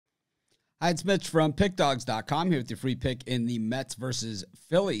Hi, it's Mitch from PickDawgz.com here with your free pick in the Mets versus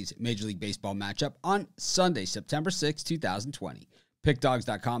Phillies Major League Baseball matchup on Sunday, September 6, 2020.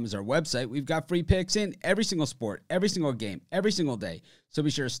 PickDawgz.com is our website. We've got free picks in every single sport, every single game, every single day. So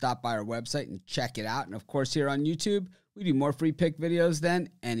be sure to stop by our website and check it out. And of course, here on YouTube, we do more free pick videos than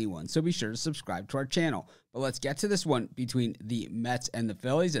anyone. So be sure to subscribe to our channel. But let's get to this one between the Mets and the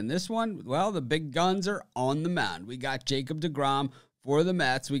Phillies. And this one, well, the big guns are on the mound. We got Jacob deGrom for the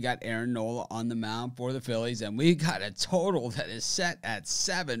Mets. We got Aaron Nola on the mound for the Phillies. And we got a total that is set at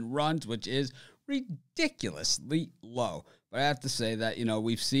 7 runs, which is ridiculously low. But I have to say that,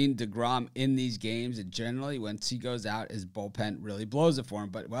 we've seen deGrom in these games, and generally once he goes out, his bullpen really blows it for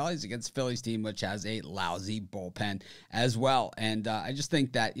him. But, well, he's against Phillies team, which has a lousy bullpen as well. And I just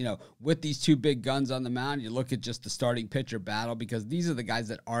think that, with these two big guns on the mound, you look at just the starting pitcher battle, because these are the guys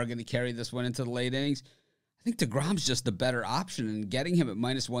that are going to carry this one into the late innings. I think deGrom's just the better option, and getting him at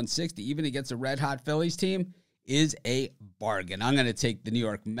minus 160, even against a red-hot Phillies team, is a bargain. I'm going to take the New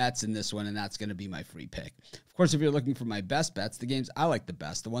York Mets in this one, and that's going to be my free pick. Of course, if you're looking for my best bets, the games I like the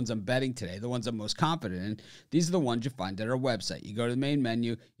best, the ones I'm betting today, the ones I'm most confident in, these are the ones you find at our website. You go to the main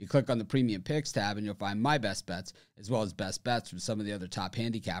menu, you click on the Premium Picks tab, and you'll find my best bets, as well as best bets from some of the other top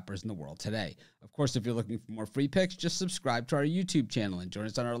handicappers in the world today. Of course, if you're looking for more free picks, just subscribe to our YouTube channel and join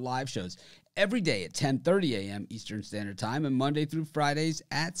us on our live shows every day at 10:30 a.m. Eastern Standard Time, and Monday through Fridays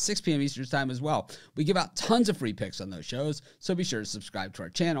at 6 p.m. Eastern Time as well. We give out tons of free picks on those shows, so be sure to subscribe to our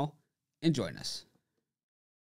channel and join us.